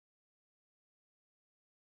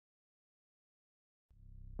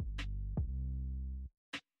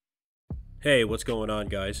Hey, what's going on,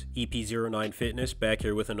 guys? EP09 Fitness back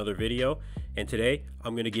here with another video, and today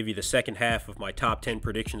I'm going to give you the second half of my top 10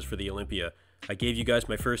 predictions for the Olympia. I gave you guys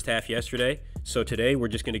my first half yesterday, so today we're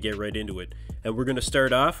just going to get right into it. And we're going to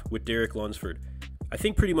start off with Derek Lunsford. I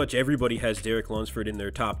think pretty much everybody has Derek Lunsford in their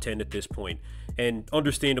top 10 at this point, and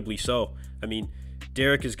understandably so. I mean,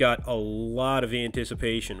 Derek has got a lot of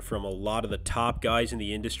anticipation from a lot of the top guys in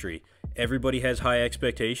the industry. Everybody has high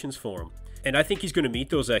expectations for him. And I think he's going to meet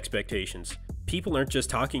those expectations. People aren't just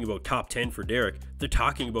talking about top 10 for Derek, they're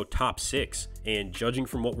talking about top 6. And judging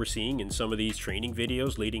from what we're seeing in some of these training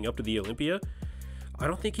videos leading up to the Olympia, I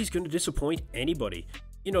don't think he's going to disappoint anybody.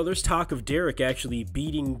 You know, there's talk of Derek actually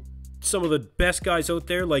beating some of the best guys out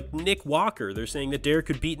there like Nick Walker. They're saying that Derek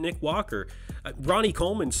could beat Nick Walker. Ronnie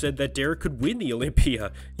Coleman said that Derek could win the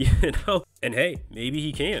Olympia, you know? And hey, maybe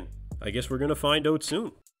he can. I guess we're going to find out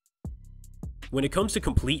soon. When it comes to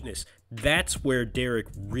completeness, that's where Derek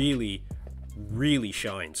really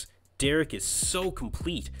shines. Derek is so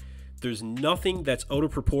complete. There's nothing that's out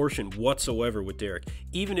of proportion whatsoever with Derek.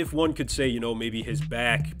 Even if one could say, you know, maybe his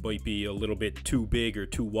back might be a little bit too big or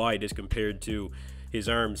too wide as compared to his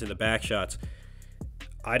arms in the back shots.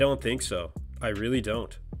 I don't think so. I really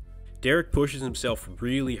don't. Derek pushes himself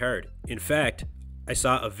really hard. In fact, I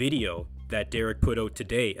saw a video that Derek put out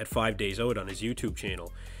today at 5 days out on his YouTube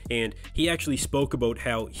channel. And he actually spoke about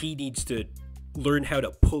how he needs to learn how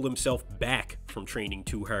to pull himself back from training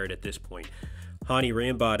too hard at this point. Hani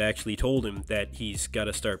Rambod actually told him that he's got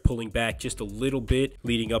to start pulling back just a little bit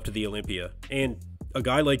leading up to the Olympia. And a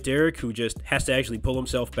guy like Derek who just has to actually pull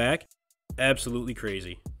himself back, absolutely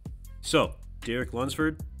crazy. So, Derek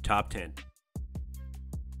Lunsford, top 10.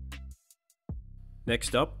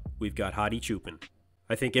 Next up, we've got Hadi Choopan.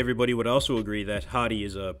 I think everybody would also agree that Hadi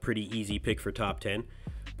is a pretty easy pick for top 10.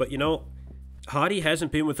 But you know, Hadi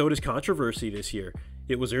hasn't been without his controversy this year.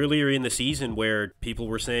 It was earlier in the season where people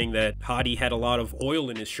were saying that Hadi had a lot of oil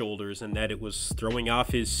in his shoulders and that it was throwing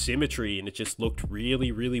off his symmetry and it just looked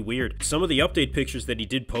really weird. Some of the update pictures that he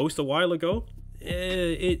did post a while ago,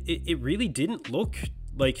 it really didn't look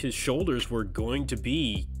like his shoulders were going to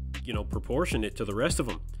be, you know, proportionate to the rest of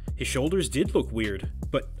him. His shoulders did look weird,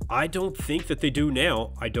 but I don't think that they do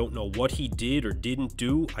now. I don't know what he did or didn't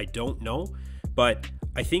do. I don't know. But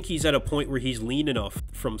I think he's at a point where he's lean enough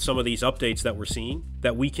from some of these updates that we're seeing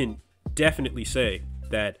that we can definitely say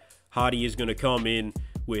that Hadi is going to come in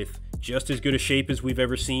with just as good a shape as we've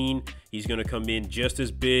ever seen. He's going to come in just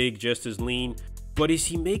as big, just as lean. But is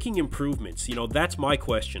he making improvements? You know, that's my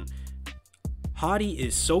question. Hadi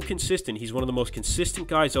is so consistent. He's one of the most consistent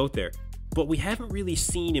guys out there. But we haven't really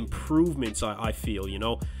seen improvements, I feel, you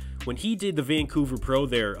know. When he did the Vancouver Pro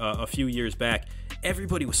there a few years back,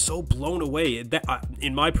 everybody was so blown away. That,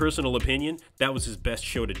 in my personal opinion, that was his best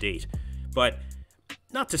show to date. But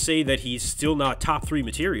not to say that he's still not top 3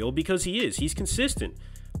 material, because he is. He's consistent.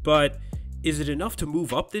 But is it enough to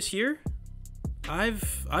move up this year?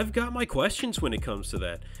 I've got my questions when it comes to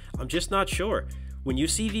that. I'm just not sure. When you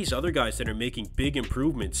see these other guys that are making big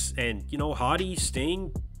improvements, and, you know, Hadi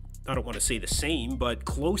staying, I don't want to say the same, but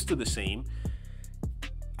close to the same,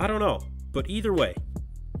 I don't know. But either way,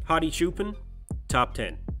 Hadi Choopan, top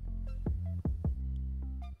 10.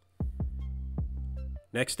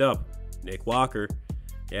 Next up, Nick Walker.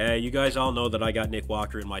 Yeah, you guys all know that I got Nick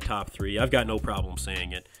Walker in my top 3. I've got no problem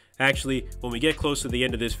saying it. Actually, when we get close to the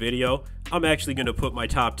end of this video, I'm actually going to put my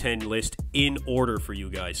top 10 list in order for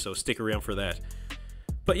you guys, so stick around for that.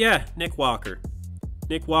 But yeah, Nick Walker.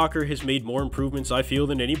 Nick Walker has made more improvements, I feel,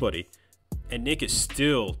 than anybody. And Nick is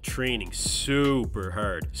still training super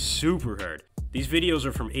hard. These videos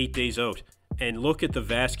are from 8 days out. And look at the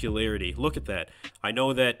vascularity. Look at that. I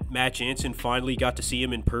know that Matt Jansen finally got to see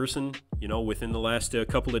him in person, you know, within the last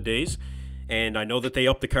couple of days. And I know that they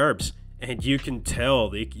upped the carbs. And you can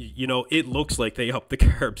tell, you know, it looks like they upped the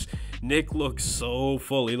carbs. Nick looks so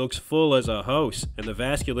full. He looks full as a house. And the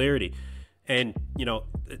vascularity. And, you know,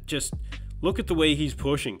 just look at the way he's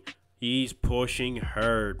pushing. He's pushing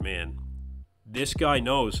hard, man. This guy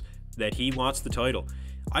knows that he wants the title.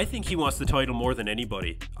 I think he wants the title more than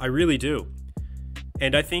anybody. I really do.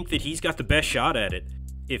 And I think that he's got the best shot at it.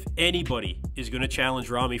 If anybody is going to challenge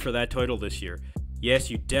Rami for that title this year, yes,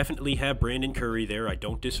 you definitely have Brandon Curry there. I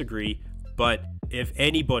don't disagree. But if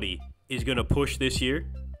anybody is going to push this year,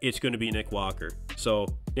 it's going to be Nick Walker. So,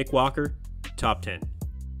 Nick Walker, top 10.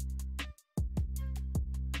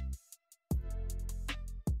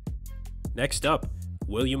 Next up,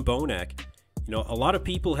 William Bonac. You know, a lot of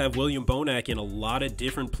people have William Bonac in a lot of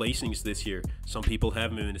different placings this year. Some people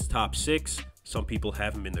have him in his top 6. Some people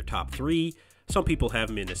have him in their top 3. Some people have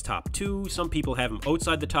him in his top 2. Some people have him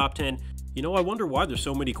outside the top 10. You know, I wonder why there's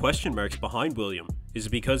so many question marks behind William. Is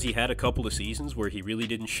it because he had a couple of seasons where he really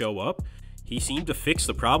didn't show up? He seemed to fix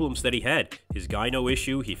the problems that he had. His gyno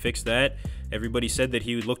issue, he fixed that. Everybody said that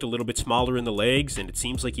he looked a little bit smaller in the legs, and it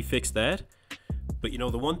seems like he fixed that. But you know,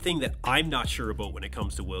 the one thing that I'm not sure about when it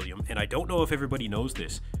comes to William, and I don't know if everybody knows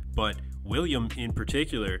this, but William in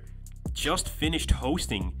particular just finished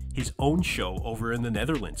hosting his own show over in the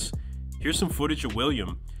Netherlands. Here's some footage of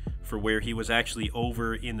William for where he was actually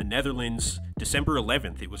over in the Netherlands December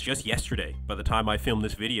 11th. It was just yesterday by the time I filmed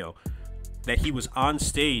this video that he was on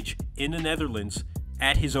stage in the Netherlands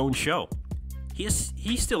at his own show.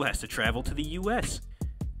 He still has to travel to the US.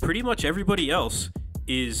 Pretty much everybody else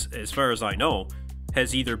is, as far as I know,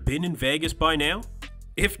 has either been in Vegas by now,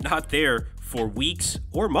 if not there, for weeks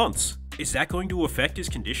or months. Is that going to affect his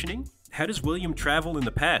conditioning? How does William travel in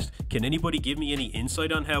the past? Can anybody give me any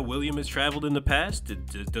insight on how William has traveled in the past?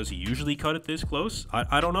 Does he usually cut it this close?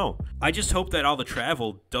 I don't know. I just hope that all the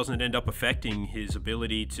travel doesn't end up affecting his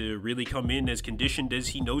ability to really come in as conditioned as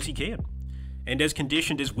he knows he can. And as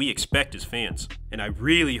conditioned as we expect as fans. And I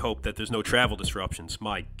really hope that there's no travel disruptions.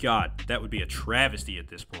 My God, that would be a travesty at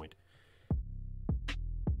this point.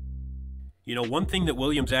 You know, one thing that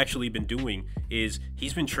William's actually been doing is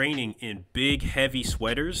he's been training in big, heavy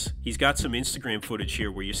sweaters. He's got some Instagram footage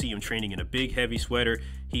here where you see him training in a big, heavy sweater.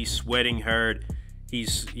 He's sweating hard.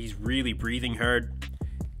 He's really breathing hard.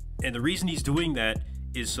 And the reason he's doing that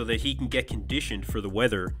is so that he can get conditioned for the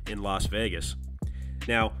weather in Las Vegas.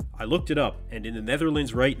 Now, I looked it up, and in the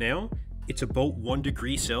Netherlands right now, it's about 1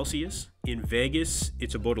 degree Celsius. In Vegas,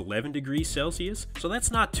 it's about 11 degrees Celsius. So that's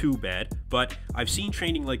not too bad, but I've seen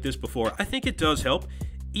training like this before. I think it does help.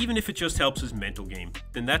 Even if it just helps his mental game,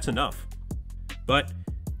 then that's enough. But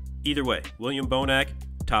either way, William Bonac,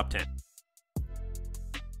 top 10.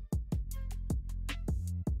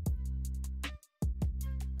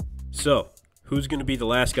 So, who's going to be the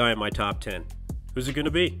last guy in my top 10? Who's it going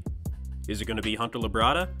to be? Is it going to be Hunter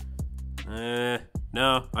Labrada?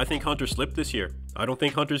 No, I think Hunter slipped this year. I don't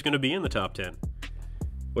think Hunter's going to be in the top 10.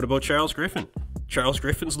 What about Charles Griffin? Charles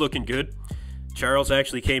Griffin's looking good. Charles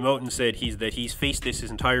actually came out and said he's faced this his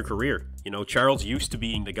entire career. You know, Charles used to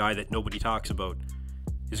being the guy that nobody talks about.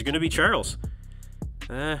 Is it going to be Charles?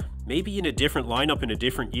 Maybe in a different lineup in a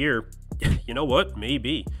different year. You know what?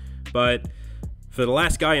 Maybe. But for the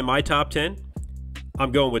last guy in my top 10,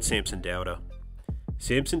 I'm going with Samson Dauda.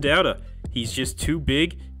 Samson Dauda. He's just too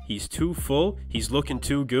big. He's too full. He's looking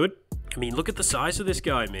too good. I mean, look at the size of this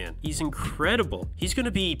guy, man. He's incredible. He's going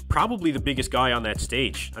to be probably the biggest guy on that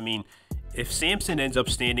stage. I mean, if Samson ends up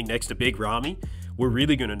standing next to Big Ramy, we're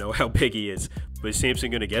really going to know how big he is. But is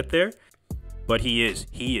Samson going to get there? But he is.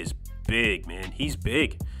 He is big, man. He's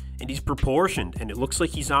big. And he's proportioned. And it looks like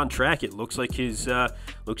he's on track. It looks like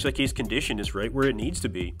his condition is right where it needs to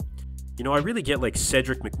be. You know, I really get like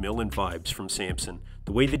Cedric McMillan vibes from Samson.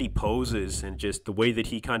 The way that he poses and just the way that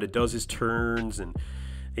he kind of does his turns, and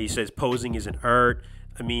he says posing is an art.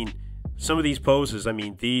 I mean, some of these poses, I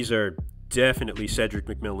mean, these are definitely Cedric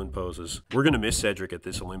McMillan poses. We're going to miss Cedric at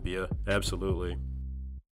this Olympia. Absolutely.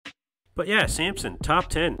 But yeah, Samson, top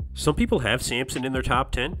 10. Some people have Samson in their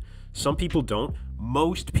top 10. Some people don't.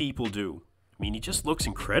 Most people do. I mean, he just looks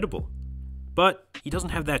incredible. But he doesn't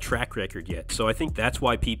have that track record yet, so I think that's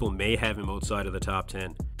why people may have him outside of the top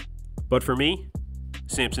 10. But for me,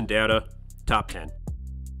 Samson Dauda, top 10.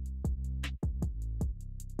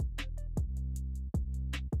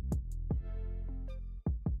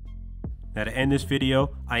 Now to end this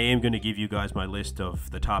video, I am going to give you guys my list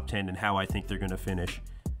of the top 10 and how I think they're going to finish.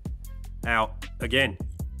 Now, again,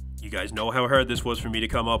 you guys know how hard this was for me to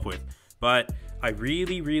come up with, but I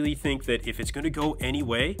really think that if it's going to go any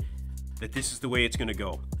way, that this is the way it's going to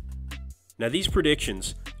go. Now these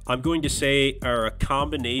predictions, I'm going to say, are a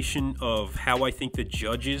combination of how I think the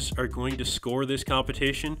judges are going to score this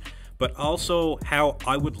competition, but also how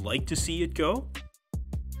I would like to see it go.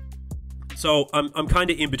 So I'm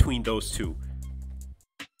kind of in between those two.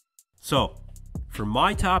 So for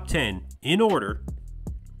my top 10 in order,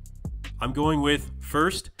 I'm going with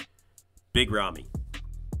first, Big Ramy.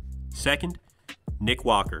 Second, Nick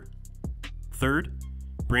Walker. Third,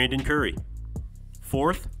 Brandon Curry.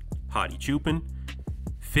 Fourth, Hadi Choopan.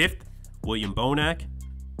 Fifth, William Bonac.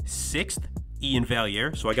 Sixth, Ian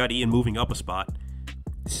Valliere. So I got Ian moving up a spot.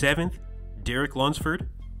 Seventh, Derek Lunsford.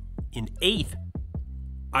 In eighth,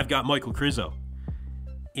 I've got Michael Krizo.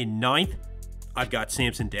 In ninth, I've got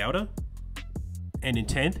Samson Dauda. And in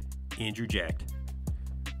 10th, Andrew Jacked.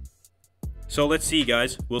 So let's see,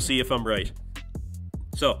 guys. We'll see if I'm right.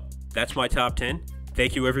 So that's my top 10.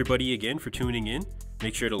 Thank you everybody again for tuning in.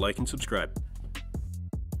 Make sure to like and subscribe.